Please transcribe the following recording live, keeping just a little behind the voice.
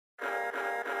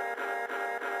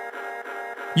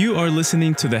You are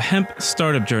listening to the Hemp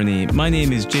Startup Journey. My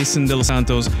name is Jason De Los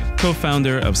Santos,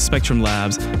 co-founder of Spectrum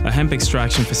Labs, a hemp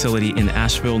extraction facility in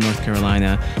Asheville, North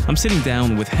Carolina. I'm sitting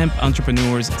down with hemp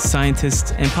entrepreneurs,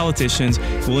 scientists, and politicians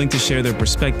willing to share their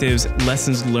perspectives,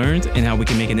 lessons learned, and how we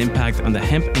can make an impact on the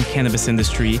hemp and cannabis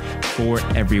industry for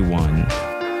everyone.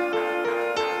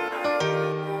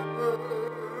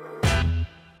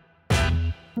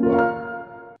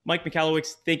 Mike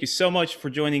Michalowicz, thank you so much for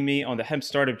joining me on the Hemp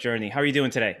Startup Journey. How are you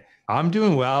doing today? I'm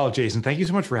doing well, Jason. Thank you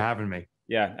so much for having me.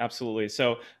 Yeah, absolutely.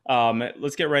 So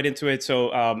let's get right into it.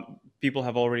 So people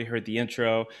have already heard the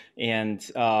intro, and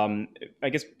I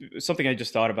guess something I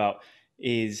just thought about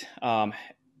is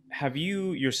have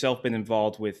you yourself been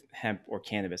involved with hemp or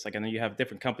cannabis? Like I know you have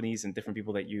different companies and different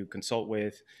people that you consult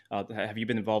with. Have you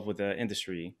been involved with the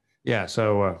industry? Yeah,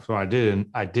 so I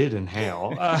did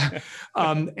inhale,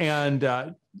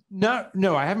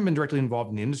 no, I haven't been directly involved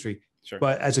in the industry. Sure.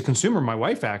 But as a consumer, my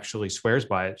wife actually swears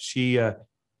by it. She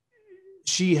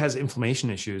has inflammation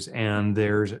issues, and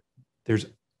there's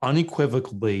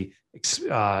unequivocally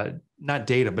not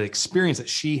data, but experience that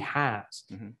she has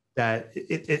that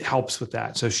it helps with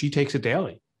that. So she takes it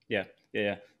daily.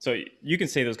 Yeah. So you can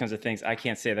say those kinds of things. I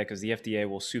can't say that because the FDA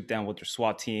will swoop down with their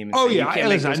SWAT team. And say,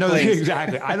 I know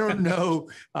exactly. I don't know,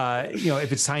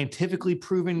 if it's scientifically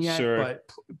proven yet, sure.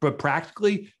 but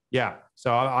practically, yeah.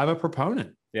 So I'm a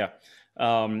proponent. Yeah.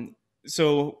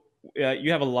 So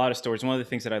you have a lot of stories. One of the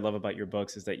things that I love about your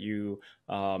books is that you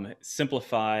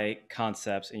simplify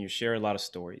concepts and you share a lot of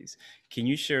stories. Can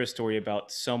you share a story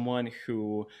about someone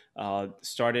who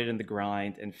started in the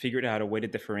grind and figured out a way to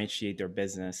differentiate their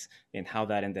business and how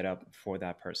that ended up for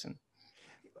that person?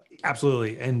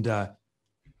 Absolutely. And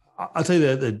I'll tell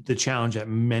you the challenge that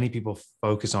many people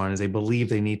focus on is they believe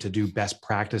they need to do best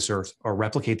practice or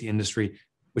replicate the industry,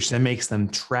 which then makes them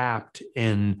trapped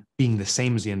in being the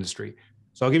same as the industry.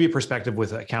 So I'll give you a perspective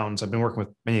with accountants. I've been working with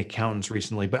many accountants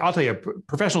recently, but I'll tell you,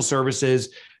 professional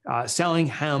services, selling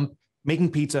hemp,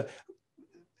 making pizza,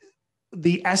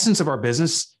 the essence of our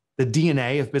business, the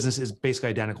DNA of business is basically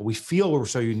identical. We feel we're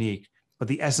so unique, but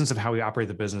the essence of how we operate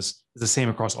the business is the same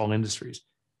across all industries.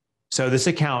 So this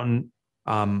accountant,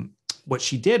 what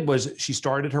she did was she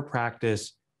started her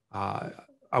practice. I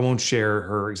won't share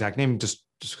her exact name just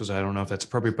because I don't know if that's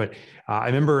appropriate, but I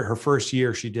remember her first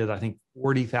year, she did, I think,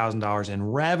 $40,000 in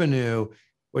revenue,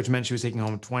 which meant she was taking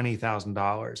home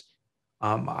 $20,000.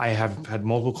 I have had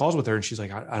multiple calls with her and she's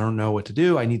like, I don't know what to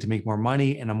do. I need to make more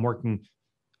money. And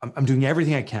I'm doing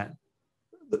everything I can.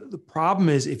 The problem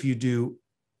is if you do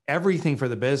everything for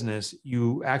the business,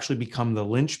 you actually become the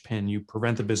linchpin. You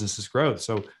prevent the business's growth.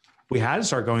 So we had to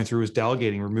start going through is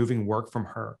delegating, removing work from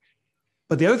her.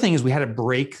 But the other thing is we had to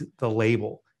break the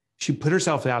label. She put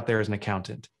herself out there as an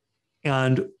accountant.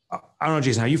 And I don't know,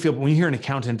 Jason, how you feel, but when you hear an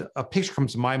accountant, a picture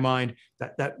comes to my mind,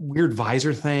 that weird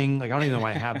visor thing. Like, I don't even know why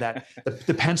I have that,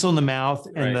 the pencil in the mouth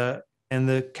and right.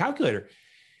 the calculator.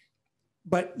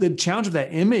 But the challenge of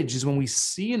that image is when we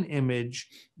see an image,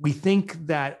 we think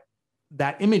that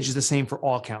image is the same for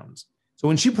all accountants. So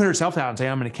when she put herself out and say,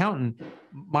 I'm an accountant,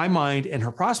 my mind and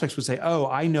her prospects would say, oh,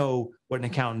 I know what an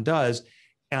accountant does.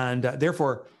 And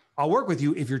therefore, I'll work with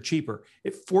you if you're cheaper.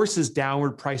 It forces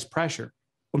downward price pressure.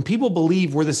 When people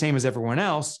believe we're the same as everyone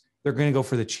else, they're going to go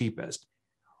for the cheapest.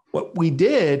 What we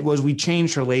did was we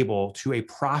changed her label to a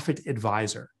profit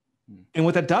advisor. And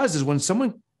what that does is when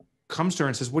someone comes to her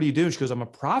and says, what do you do? She goes, I'm a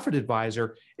profit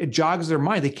advisor. It jogs their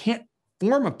mind. They can't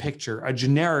form a picture, a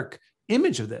generic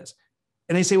image of this.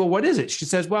 And they say, well, what is it? She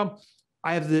says, well,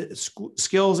 I have the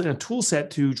skills and a tool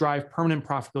set to drive permanent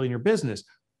profitability in your business.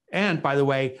 And by the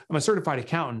way, I'm a certified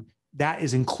accountant. That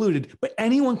is included, but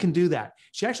anyone can do that.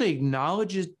 She actually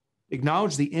acknowledged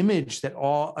the image that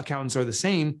all accountants are the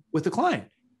same with the client.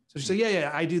 So she said,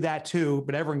 yeah, I do that too,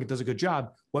 but everyone does a good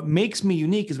job. What makes me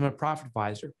unique is I'm a profit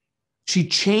advisor. She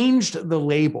changed the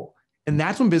label, and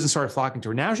that's when business started flocking to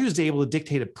her. Now she was able to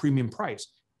dictate a premium price.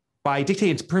 By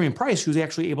dictating its premium price, she was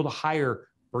actually able to hire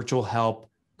virtual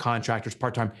help, contractors,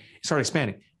 part-time, start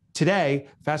expanding. Today,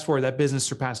 fast forward, that business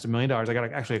surpassed $1 million. I got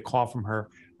actually a call from her.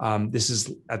 This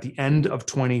is at the end of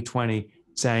 2020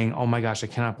 saying, oh my gosh, I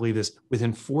cannot believe this.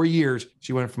 Within 4 years,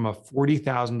 she went from a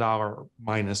 $40,000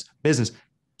 minus business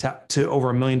to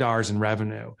over $1 million in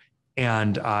revenue.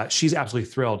 And she's absolutely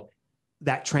thrilled.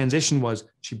 That transition was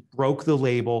she broke the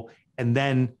label and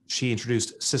then she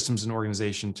introduced systems and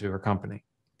organization to her company.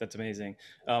 That's amazing.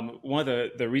 One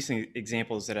of the recent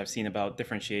examples that I've seen about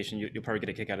differentiation, you'll probably get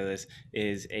a kick out of this,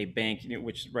 is a bank,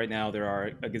 which right now there are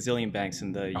a gazillion banks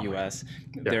in the U.S.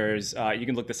 Yeah. There's, you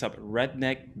can look this up,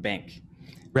 Redneck Bank.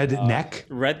 Redneck.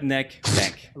 Redneck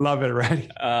Bank. Love it,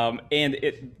 right? And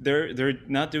they're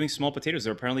not doing small potatoes.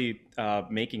 They're apparently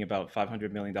making about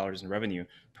 $500 million in revenue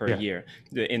per year.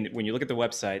 And when you look at the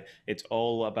website, it's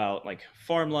all about like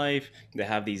farm life. They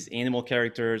have these animal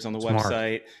characters on the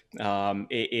website.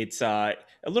 It's a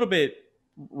little bit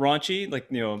raunchy, like,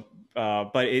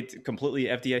 but it's completely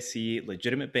FDIC,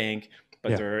 legitimate bank.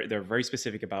 But they're very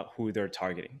specific about who they're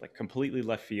targeting, like completely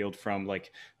left field from,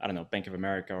 like, I don't know, Bank of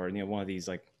America or one of these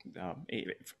like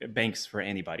banks for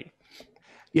anybody.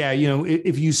 Yeah,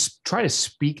 if you try to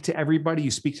speak to everybody, you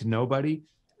speak to nobody.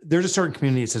 There's a certain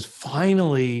community that says,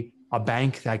 finally, a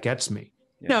bank that gets me.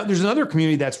 Yeah. Now, there's another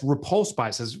community that's repulsed by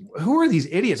it, says, who are these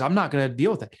idiots? I'm not going to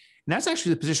deal with it. And that's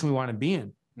actually the position we want to be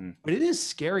in. But it is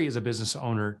scary as a business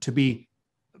owner to be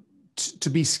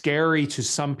scary to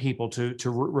some people, to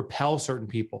repel certain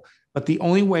people. But the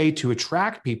only way to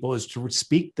attract people is to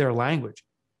speak their language.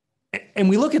 And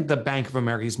we look at the Bank of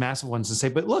America, these massive ones, and say,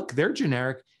 but look, they're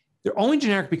generic. They're only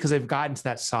generic because they've gotten to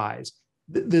that size.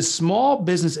 The small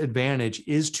business advantage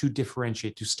is to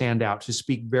differentiate, to stand out, to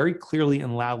speak very clearly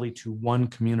and loudly to one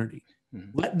community.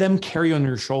 Let them carry on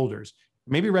your shoulders.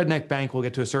 Maybe Redneck Bank will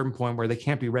get to a certain point where they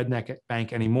can't be Redneck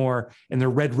Bank anymore and they're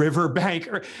Red River Bank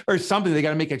or something. They got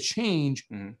to make a change.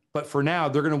 But for now,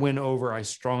 they're going to win over, I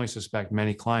strongly suspect,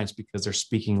 many clients because they're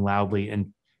speaking loudly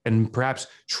and perhaps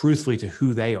truthfully to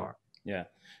who they are. Yeah.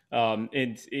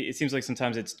 It seems like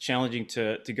sometimes it's challenging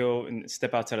to go and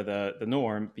step outside of the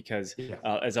norm because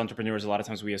as entrepreneurs, a lot of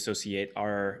times we associate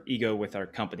our ego with our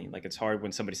company. Like it's hard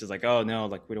when somebody says like, oh no,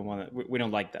 like we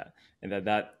don't like that. And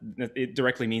that it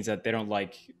directly means that they don't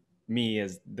like me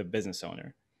as the business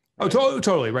owner. Right? Oh,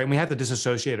 totally. Right. And we have to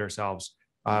disassociate ourselves.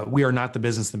 We are not the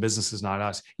business is not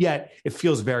us. Yet it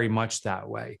feels very much that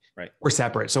way. Right. We're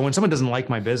separate. So when someone doesn't like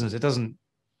my business,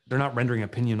 they're not rendering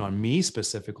opinion on me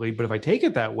specifically, but if I take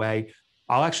it that way,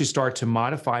 I'll actually start to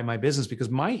modify my business because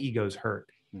my ego's hurt.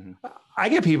 I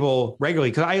get people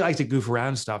regularly because I like to goof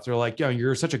around stuff. They're like,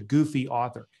 you're such a goofy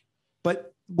author.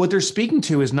 But what they're speaking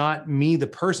to is not me, the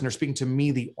person. They're speaking to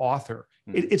me, the author.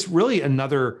 It's really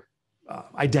another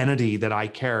identity that I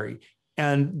carry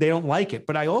and they don't like it.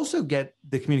 But I also get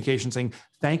the communication saying,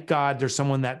 thank God there's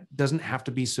someone that doesn't have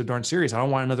to be so darn serious. I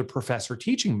don't want another professor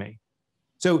teaching me.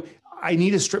 So I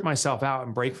need to strip myself out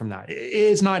and break from that.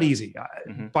 It's not easy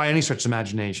by any stretch of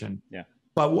imagination. Yeah.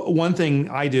 But one thing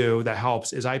I do that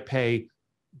helps is I pay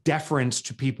deference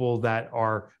to people that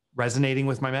are resonating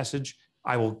with my message.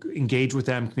 I will engage with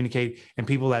them, communicate, and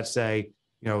people that say,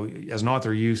 as an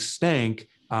author, you stink.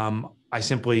 I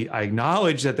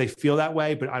acknowledge that they feel that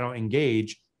way, but I don't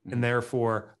engage. And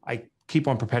therefore I keep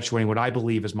on perpetuating what I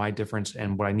believe is my difference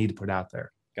and what I need to put out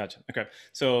there. Gotcha. Okay.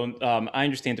 So I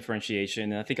understand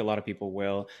differentiation, and I think a lot of people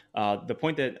will. The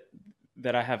point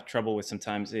that I have trouble with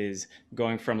sometimes is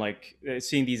going from like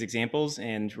seeing these examples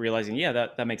and realizing,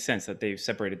 that makes sense that they've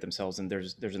separated themselves and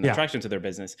there's an attraction to their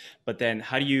business. But then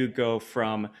how do you go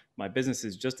from my business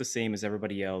is just the same as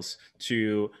everybody else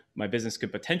to my business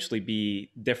could potentially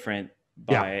be different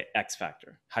by X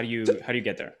factor? How do you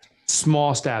get there?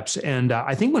 Small steps. And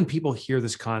I think when people hear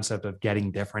this concept of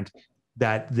getting different,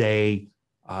 that they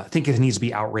think it needs to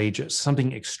be outrageous,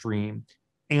 something extreme.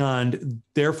 And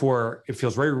therefore, it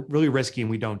feels really risky and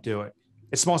we don't do it.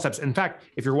 It's small steps. In fact,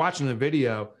 if you're watching the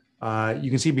video, you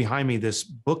can see behind me, this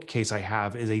bookcase I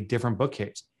have is a different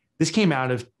bookcase. This came out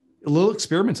of little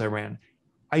experiments I ran.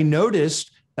 I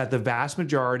noticed that the vast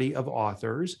majority of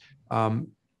authors,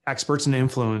 experts and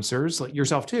influencers, like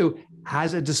yourself too,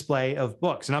 has a display of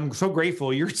books. And I'm so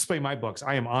grateful you're displaying my books.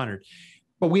 I am honored.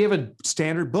 But we have a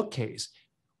standard bookcase.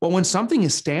 Well, when something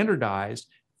is standardized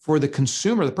for the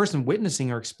consumer, the person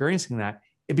witnessing or experiencing that,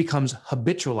 it becomes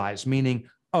habitualized, meaning,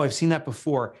 oh, I've seen that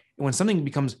before. And when something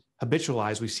becomes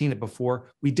habitualized, we've seen it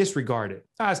before, we disregard it.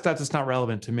 That's not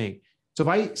relevant to me. So if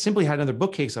I simply had another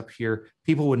bookcase up here,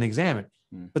 people wouldn't examine it.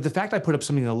 But the fact I put up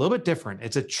something a little bit different,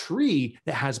 it's a tree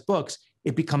that has books,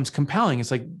 it becomes compelling. It's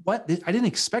like, what? I didn't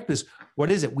expect this. What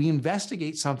is it? We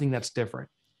investigate something that's different.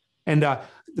 And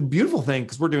the beautiful thing,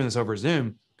 because we're doing this over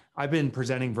Zoom, I've been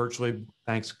presenting virtually,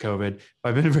 thanks to COVID.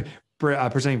 I've been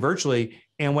presenting virtually.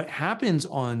 And what happens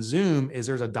on Zoom is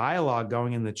there's a dialogue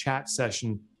going in the chat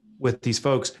session with these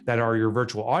folks that are your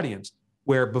virtual audience,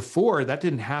 where before that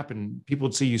didn't happen. People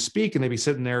would see you speak and they'd be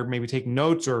sitting there, maybe taking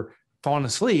notes or falling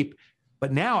asleep.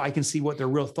 But now I can see what their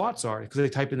real thoughts are because they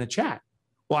type in the chat.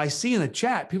 Well, I see in the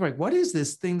chat, people are like, what is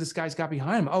this thing this guy's got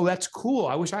behind him? Oh, that's cool.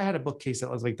 I wish I had a bookcase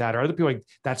that was like that. Or other people are like,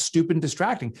 that's stupid and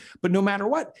distracting. But no matter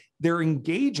what, they're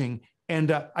engaging. And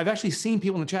I've actually seen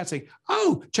people in the chat say,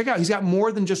 oh, check out, he's got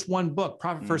more than just one book.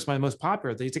 Profit First, my most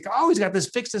popular. He's like, oh, he's got this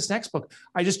Fix This Next book.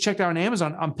 I just checked out on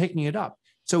Amazon. I'm picking it up.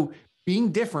 So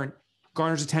being different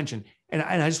garners attention. And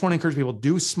I just want to encourage people,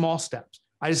 do small steps.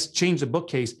 I just changed the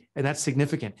bookcase, and that's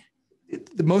significant.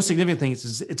 The most significant thing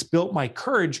is it's built my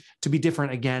courage to be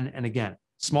different again and again.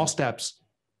 Small steps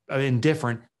in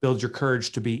different builds your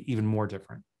courage to be even more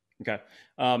different. Okay.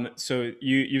 So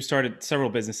you started several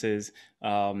businesses,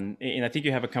 and I think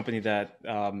you have a company that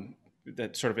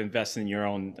that sort of invests in your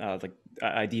own like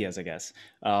ideas, I guess.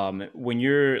 When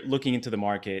you're looking into the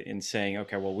market and saying,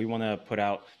 okay, well, we want to put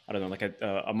out, I don't know, like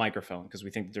a microphone because we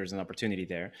think that there's an opportunity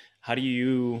there. How do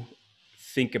you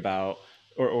think about,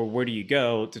 or where do you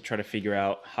go to try to figure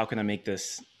out how can I make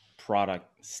this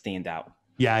product stand out?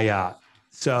 Yeah.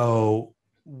 So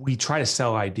we try to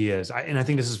sell ideas. And I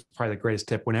think this is probably the greatest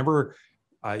tip. Whenever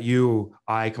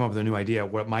I come up with a new idea,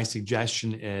 what my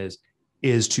suggestion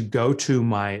is to go to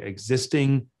my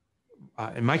existing,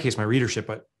 in my case, my readership,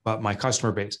 but my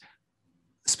customer base.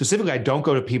 Specifically, I don't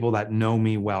go to people that know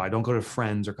me well. I don't go to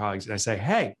friends or colleagues. And I say,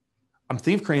 hey, I'm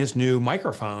thinking of creating this new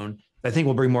microphone that I think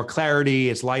will bring more clarity.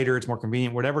 It's lighter, it's more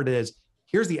convenient, whatever it is.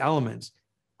 Here's the elements.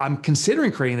 I'm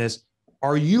considering creating this.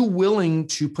 Are you willing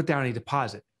to put down a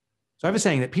deposit? So I have a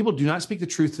saying that people do not speak the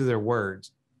truth through their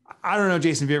words. I don't know,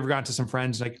 Jason, have you ever gotten to some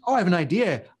friends like, oh, I have an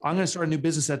idea. I'm going to start a new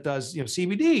business that does,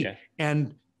 CBD. Yeah.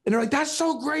 And they're like, that's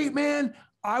so great, man.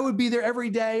 I would be there every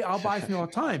day. I'll buy from you all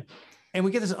the time. And we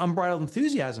get this unbridled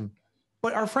enthusiasm,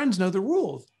 but our friends know the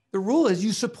rules. The rule is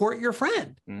you support your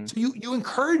friend. Mm-hmm. So you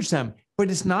encourage them,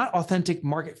 but it's not authentic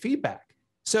market feedback.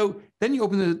 So then you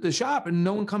open the shop and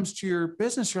no one comes to your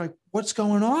business. You're like, what's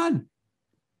going on?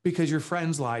 Because your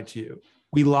friends lied to you.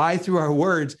 We lie through our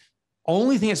words.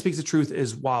 Only thing that speaks the truth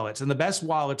is wallets. And the best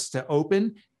wallets to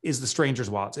open is the stranger's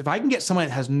wallets. If I can get someone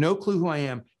that has no clue who I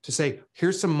am to say,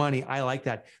 here's some money, I like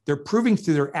that. They're proving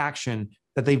through their action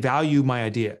that they value my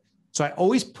idea. So I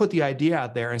always put the idea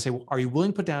out there and say, well, are you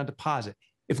willing to put down a deposit?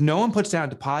 If no one puts down a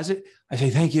deposit, I say,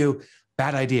 thank you,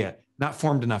 bad idea, not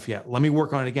formed enough yet. Let me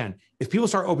work on it again. If people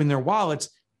start opening their wallets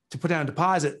to put down a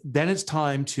deposit, then it's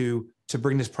time to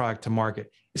bring this product to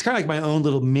market. It's kind of like my own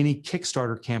little mini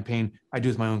Kickstarter campaign I do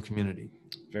with my own community.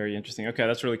 Very interesting. Okay,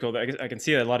 that's really cool. I can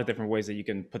see a lot of different ways that you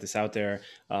can put this out there.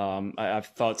 I've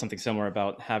thought something similar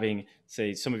about having,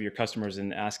 say, some of your customers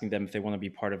and asking them if they want to be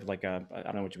part of like I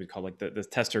don't know what you would call like the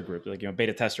tester group, like,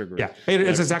 beta tester group. Yeah, beta,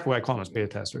 it's exactly what I call them, as beta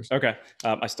testers. Okay,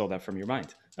 I stole that from your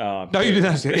mind. No, you did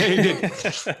not. Yeah, you did.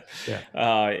 Yeah.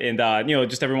 And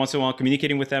just every once in a while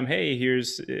communicating with them. Hey,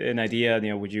 here's an idea.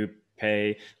 Would you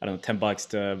pay, I don't know, $10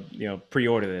 to,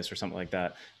 pre-order this or something like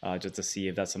that, just to see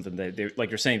if that's something that they, like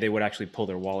you're saying, they would actually pull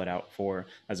their wallet out for,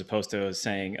 as opposed to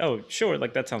saying, oh, sure,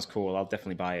 like that sounds cool, I'll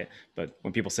definitely buy it. But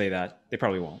when people say that, they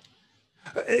probably won't.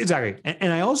 Exactly.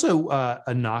 And I also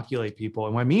inoculate people.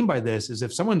 And what I mean by this is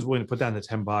if someone's willing to put down the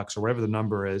 $10 or whatever the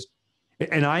number is,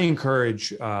 and I encourage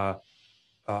people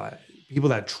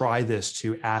that try this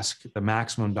to ask the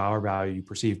maximum dollar value you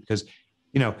perceive, because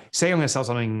say I'm going to sell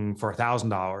something for $1,000,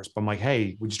 but I'm like,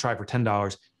 hey, we just try it for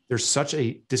 $10. There's such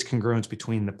a discongruence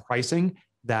between the pricing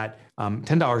that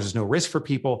 $10 is no risk for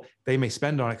people. They may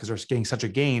spend on it because they're getting such a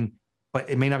gain, but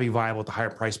it may not be viable at the higher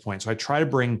price point. So I try to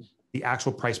bring the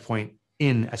actual price point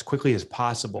in as quickly as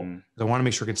possible. I want to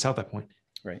make sure I can sell at that point.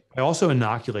 Right. I also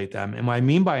inoculate them. And what I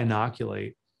mean by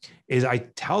inoculate is I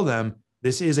tell them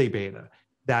this is a beta,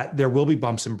 that there will be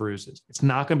bumps and bruises. It's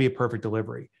not going to be a perfect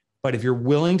delivery. But if you're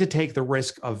willing to take the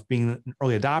risk of being an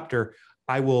early adopter,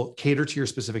 I will cater to your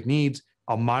specific needs.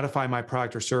 I'll modify my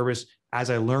product or service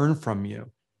as I learn from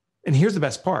you. And here's the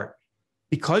best part.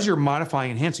 Because you're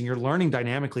modifying, enhancing, you're learning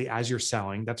dynamically as you're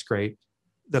selling. That's great.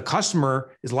 The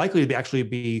customer is likely to actually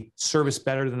be serviced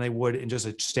better than they would in just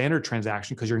a standard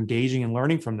transaction because you're engaging and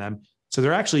learning from them. So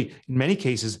they're actually, in many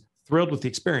cases, thrilled with the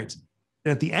experience.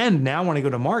 And at the end, now when I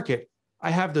go to market, I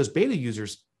have those beta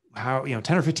users, 10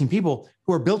 or 15 people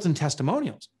who are built-in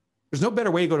testimonials. There's no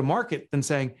better way to go to market than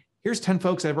saying, here's 10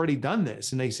 folks that have already done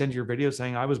this. And they send you your video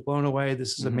saying, I was blown away.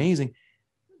 This is amazing.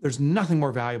 There's nothing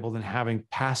more valuable than having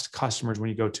past customers when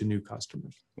you go to new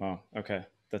customers. Wow. Okay.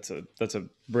 That's a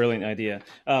brilliant idea.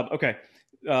 Okay.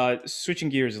 Switching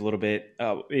gears a little bit,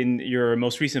 in your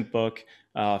most recent book,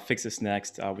 Fix This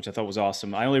Next, which I thought was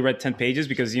awesome. I only read 10 pages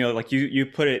because, like you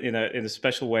put it in a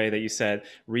special way that you said,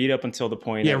 read up until the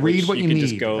point at read which what you can need.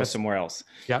 just go somewhere else.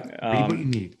 Yeah, read what you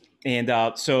need.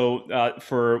 And so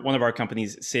for one of our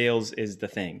companies, sales is the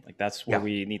thing. Like that's what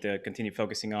we need to continue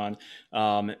focusing on.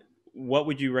 What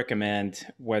would you recommend,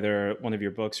 whether one of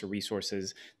your books or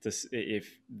resources,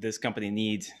 if this company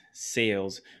needs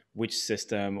sales, which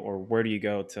system or where do you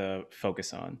go to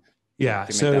focus on? Yeah.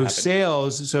 So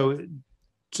sales. So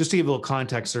just to give a little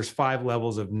context, there's 5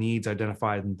 levels of needs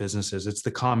identified in businesses. It's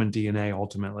the common DNA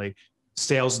ultimately.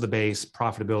 Sales is the base,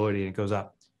 profitability, and it goes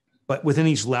up. But within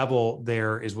each level,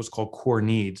 there is what's called core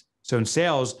needs. So in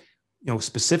sales,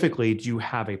 specifically, do you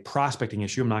have a prospecting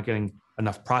issue? I'm not getting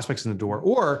enough prospects in the door,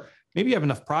 or maybe you have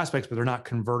enough prospects, but they're not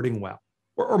converting well,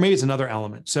 or maybe it's another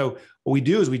element. So what we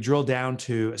do is we drill down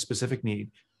to a specific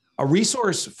need, a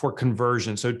resource for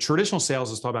conversion. So traditional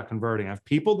sales is all about converting. I have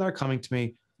people that are coming to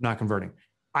me, not converting.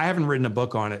 I haven't written a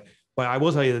book on it, but I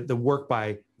will tell you that the work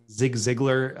by Zig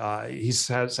Ziglar,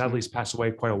 sadly he's passed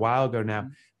away quite a while ago now,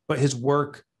 but his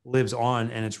work lives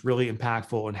on, and it's really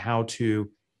impactful on how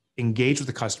to engage with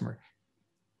the customer.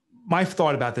 My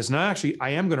thought about this, and I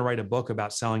am going to write a book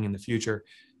about selling in the future.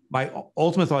 My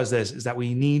ultimate thought is this, is that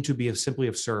we need to be simply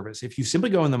of service. If you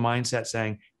simply go in the mindset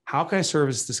saying, how can I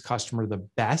service this customer the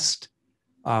best,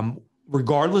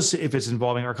 regardless if it's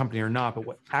involving our company or not, but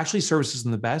what actually services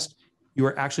them the best, you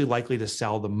are actually likely to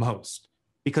sell the most,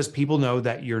 because people know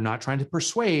that you're not trying to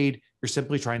persuade, you're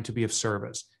simply trying to be of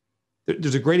service.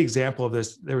 There's a great example of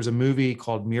this. There was a movie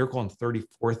called Miracle on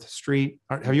 34th Street.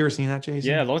 Have you ever seen that, Jason?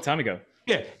 Yeah, a long time ago.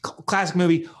 Yeah, classic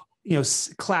movie.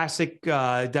 Classic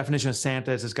definition of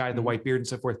Santa is this guy with the white beard and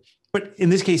so forth. But in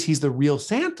this case, he's the real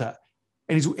Santa,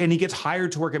 and he gets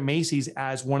hired to work at Macy's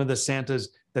as one of the Santas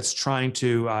that's trying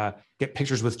to get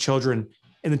pictures with children.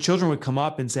 And the children would come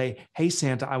up and say, "Hey,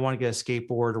 Santa, I want to get a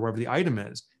skateboard," or whatever the item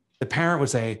is. The parent would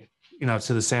say,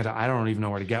 to the Santa, "I don't even know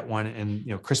where to get one,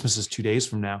 and Christmas is 2 days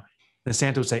from now." And the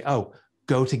Santa would say, "Oh,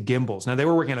 go to Gimbel's." Now they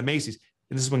were working at a Macy's,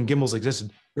 and this is when Gimbel's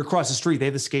existed. They're across the street. They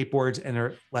have the skateboards, and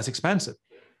they're less expensive.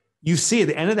 You see at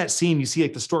the end of that scene, you see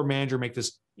like the store manager make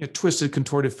this twisted,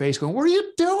 contorted face going, "What are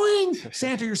you doing,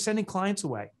 Santa? You're sending clients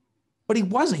away." But he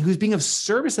wasn't. He was being of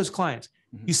service to his clients.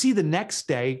 Mm-hmm. You see the next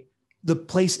day, the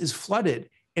place is flooded.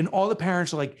 And all the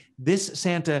parents are like, "This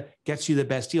Santa gets you the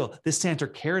best deal. This Santa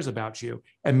cares about you."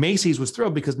 And Macy's was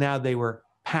thrilled because now they were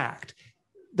packed.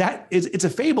 It's a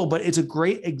fable, but it's a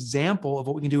great example of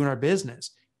what we can do in our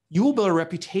business. You will build a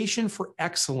reputation for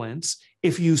excellence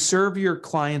if you serve your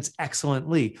clients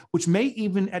excellently, which may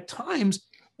even at times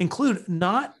include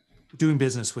not doing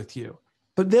business with you,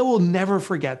 but they will never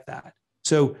forget that.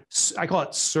 So I call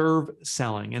it serve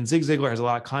selling. And Zig Ziglar has a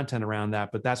lot of content around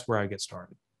that, but that's where I get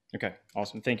started. Okay,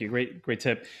 awesome. Thank you. Great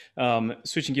tip.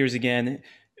 Switching gears again,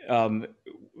 a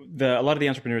lot of the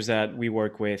entrepreneurs that we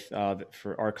work with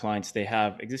for our clients, they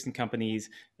have existing companies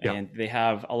and they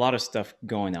have a lot of stuff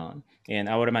going on. And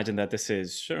I would imagine that this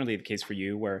is certainly the case for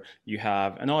you, where you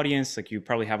have an audience, like you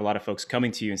probably have a lot of folks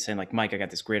coming to you and saying like, "Mike, I got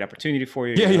this great opportunity for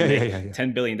you.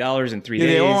 $10 billion in 3 days.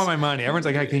 They all want my money. Everyone's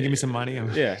like, "Hey, can you give me some money?"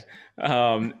 Yeah.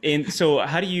 And so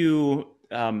how do you,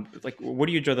 where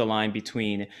do you draw the line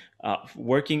between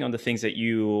working on the things that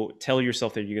you tell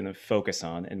yourself that you're going to focus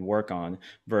on and work on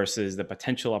versus the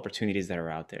potential opportunities that are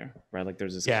out there, right? Like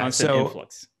there's this constant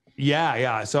influx.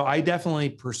 Yeah. So I definitely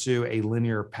pursue a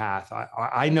linear path.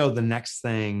 I know the next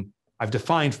thing I've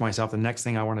defined for myself, the next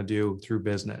thing I want to do through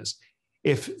business.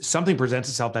 If something presents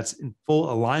itself that's in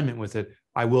full alignment with it,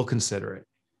 I will consider it.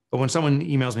 But when someone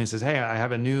emails me and says, "Hey, I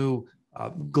have a new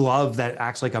glove that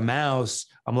acts like a mouse.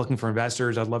 I'm looking for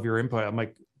investors. I'd love your input." I'm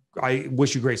like, "I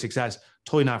wish you great success."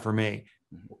 Totally not for me.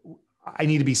 I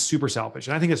need to be super selfish.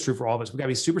 And I think that's true for all of us. We got to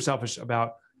be super selfish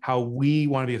about how we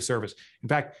want to be of service. In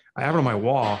fact, I have it on my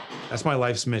wall. That's my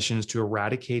life's mission, is to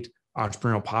eradicate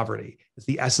entrepreneurial poverty. It's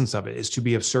the essence of it, is to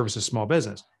be of service to small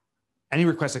business. Any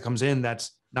request that comes in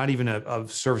that's not even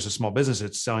of service to small business,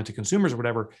 it's selling to consumers or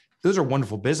whatever, those are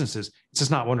wonderful businesses. It's just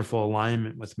not wonderful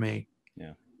alignment with me.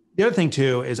 Yeah. The other thing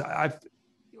too is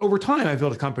over time, I've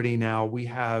built a company now. We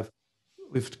have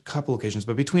a couple locations,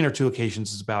 but between our two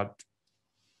locations is about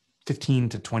 15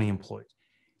 to 20 employees.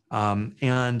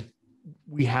 And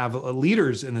we have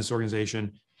leaders in this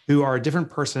organization who are a different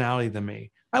personality than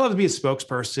me. I love to be a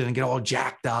spokesperson and get all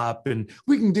jacked up and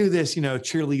we can do this,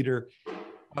 cheerleader.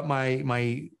 But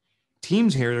my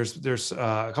teams here, there's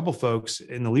a couple folks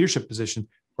in the leadership position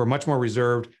who are much more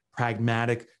reserved,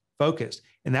 pragmatic, focused.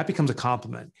 And that becomes a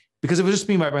compliment, because if it was just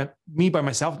me by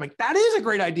myself, I'm like, "That is a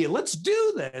great idea. Let's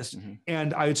do this." Mm-hmm.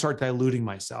 And I would start diluting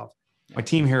myself. My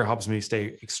team here helps me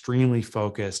stay extremely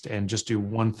focused and just do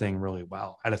one thing really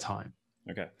well at a time.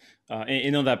 Okay.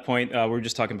 And on that point, we were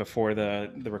just talking before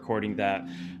the recording that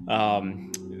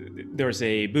there's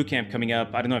a boot camp coming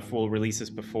up. I don't know if we'll release this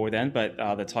before then, but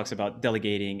that talks about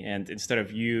delegating, and instead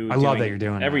of I love that you're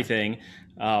doing everything,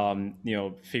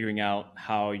 figuring out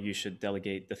how you should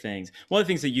delegate the things. One of the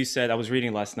things that you said, I was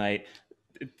reading last night.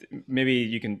 Maybe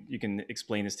you can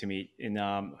explain this to me. In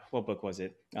what book was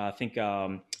it? I think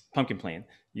Pumpkin Plan.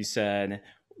 You said,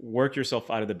 work yourself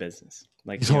out of the business.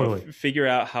 Like, Totally. figure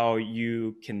out how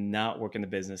you cannot work in the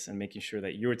business, and making sure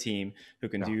that your team who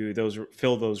can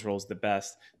fill those roles the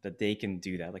best, that they can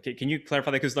do that. Like, can you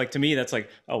clarify that? Because like, to me, that's like,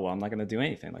 oh, well, I'm not going to do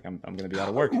anything. Like, I'm going to be out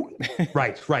of work.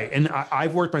 Right. And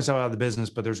I've worked myself out of the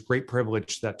business, but there's great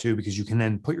privilege to that too, because you can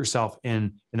then put yourself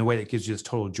in a way that gives you this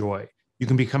total joy. You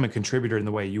can become a contributor in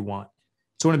the way you want.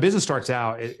 So when a business starts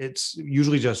out, it's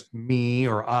usually just me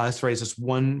or us, right? It's just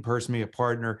one person, maybe a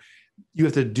partner. You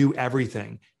have to do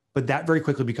everything, but that very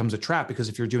quickly becomes a trap, because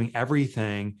if you're doing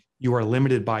everything, you are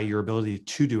limited by your ability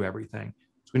to do everything.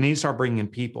 So we need to start bringing in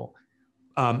people.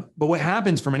 But what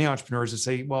happens for many entrepreneurs is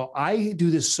say, well, I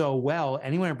do this so well,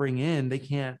 anyone I bring in, they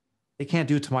can't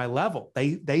do it to my level.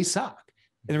 They suck.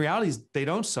 And the reality is they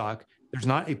don't suck. There's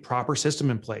not a proper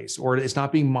system in place, or it's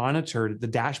not being monitored. The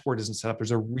dashboard isn't set up.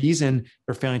 There's a reason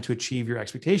they're failing to achieve your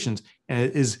expectations. And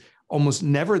it is almost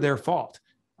never their fault.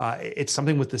 It's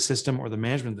something with the system or the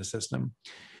management of the system.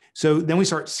 So then we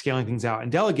start scaling things out. And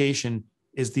delegation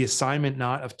is the assignment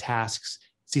not of tasks,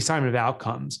 it's the assignment of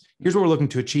outcomes. Here's what we're looking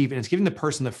to achieve. And it's giving the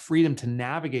person the freedom to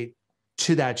navigate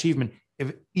to that achievement,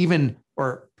 if even,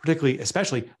 or particularly,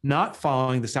 especially not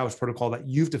following the established protocol that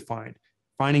you've defined,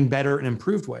 finding better and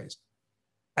improved ways.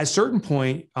 At a certain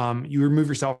point, you remove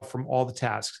yourself from all the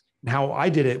tasks. And how I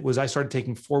did it was I started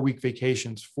taking 4-week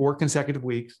vacations, 4 consecutive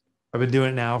weeks. I've been doing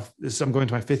it now. I'm going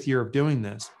to my 5th year of doing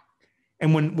this.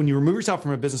 And when you remove yourself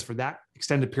from a business for that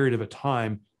extended period of a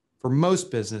time, for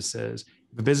most businesses,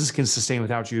 if a business can sustain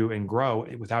without you and grow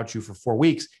without you for 4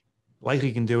 weeks,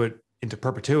 likely can do it into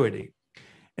perpetuity.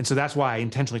 And so that's why I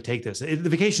intentionally take this. The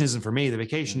vacation isn't for me. The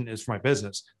vacation is for my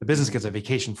business. The business gets a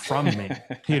vacation from me,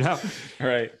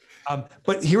 Right.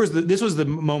 But this was the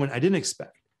moment I didn't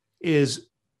expect. Is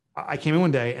I came in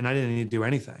one day and I didn't need to do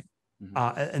anything.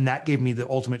 And that gave me the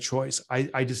ultimate choice.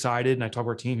 I decided, and I talked to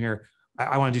our team here,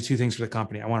 I want to do 2 things for the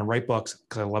company. I want to write books,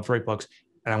 because I love to write books,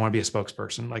 and I want to be a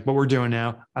spokesperson. Like what we're doing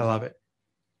now, I love it.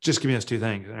 Just give me those 2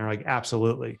 things. And they're like,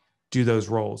 absolutely, do those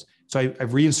roles. So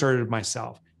I've reinserted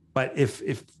myself. But if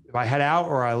I head out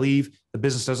or I leave, the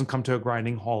business doesn't come to a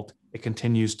grinding halt. It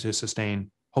continues to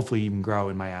sustain, hopefully even grow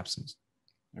in my absence.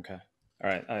 Okay. All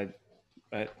right.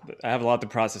 I have a lot to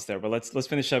process there, but let's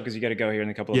finish up, because you got to go here in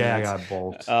a couple of minutes. Yeah, I got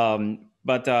bolts.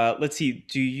 But let's see.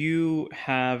 Do you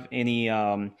have any?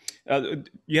 You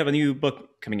have a new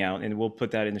book coming out, and we'll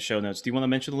put that in the show notes. Do you want to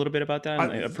mention a little bit about that?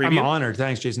 A preview? I'm honored.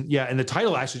 Thanks, Jason. Yeah, and the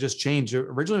title actually just changed.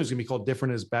 Originally, it was going to be called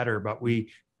 "Different is Better," but we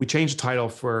changed the title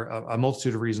for a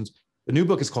multitude of reasons. The new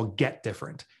book is called "Get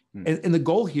Different," and the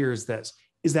goal here is that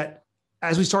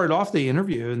as we started off the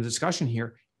interview and the discussion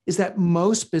here, is that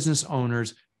most business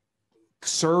owners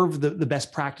serve the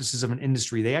best practices of an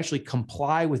industry. They actually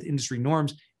comply with industry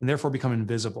norms and therefore become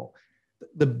invisible.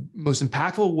 The most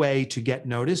impactful way to get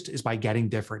noticed is by getting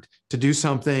different, to do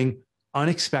something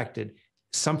unexpected,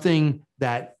 something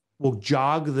that will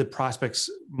jog the prospect's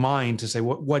mind to say,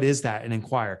 what is that? And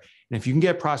inquire. And if you can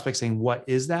get prospects saying, what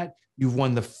is that? You've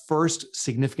won the first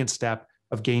significant step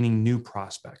of gaining new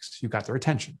prospects. You got their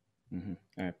attention. Mm-hmm.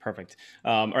 All right, perfect.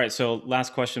 All right, so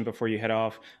last question before you head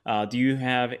off. Do you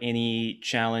have any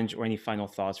challenge or any final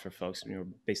thoughts for folks,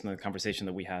 based on the conversation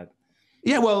that we had?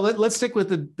 Yeah, well, let's stick with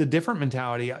the different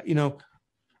mentality.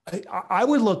 I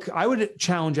would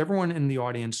challenge everyone in the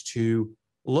audience to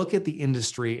look at the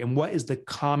industry and what is the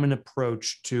common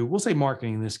approach to, we'll say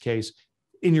marketing in this case,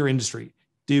 in your industry.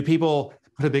 Do people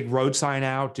put a big road sign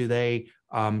out? Do they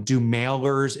do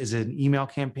mailers? Is it an email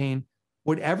campaign?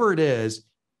 Whatever it is,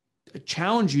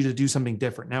 challenge you to do something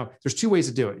different. Now, there's 2 ways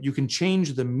to do it. You can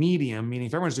change the medium, meaning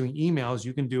if everyone's doing emails,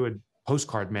 you can do a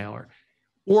postcard mailer,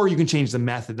 or you can change the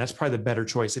method. That's probably the better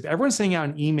choice. If everyone's sending out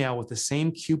an email with the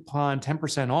same coupon,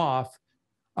 10% off,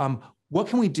 what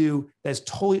can we do that's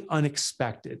totally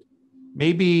unexpected?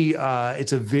 Maybe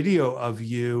it's a video of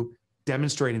you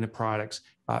demonstrating the products.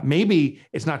 Maybe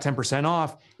it's not 10%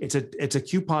 off. It's a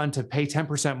coupon to pay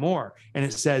 10% more. And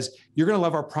it says, you're going to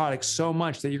love our products so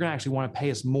much that you're going to actually want to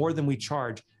pay us more than we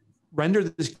charge. Render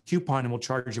this coupon and we'll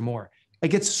charge you more.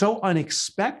 Like, it's so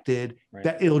unexpected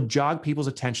that it'll jog people's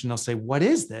attention. They'll say, what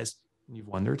is this? And you've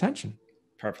won their attention.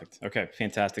 Perfect. Okay,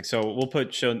 fantastic. So we'll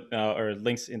put or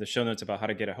links in the show notes about how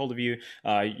to get a hold of you.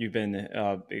 You've been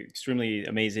extremely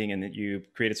amazing, and you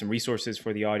created some resources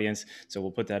for the audience. So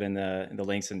we'll put that in the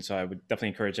links. And so I would definitely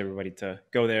encourage everybody to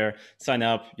go there, sign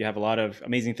up. You have a lot of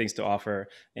amazing things to offer,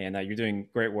 and you're doing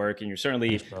great work, and you're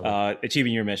certainly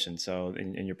achieving your mission. So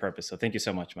in your purpose. So thank you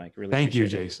so much, Mike. Really. Thank you,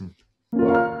 Jason.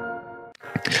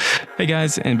 Hey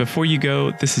guys, and before you go,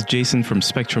 this is Jason from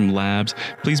Spectrum Labs.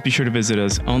 Please be sure to visit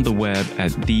us on the web at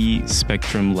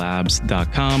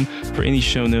thespectrumlabs.com for any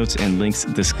show notes and links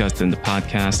discussed in the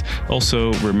podcast.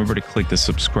 Also, remember to click the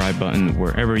subscribe button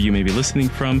wherever you may be listening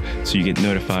from so you get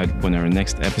notified when our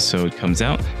next episode comes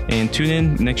out. And tune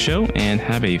in next show and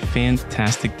have a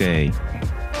fantastic day.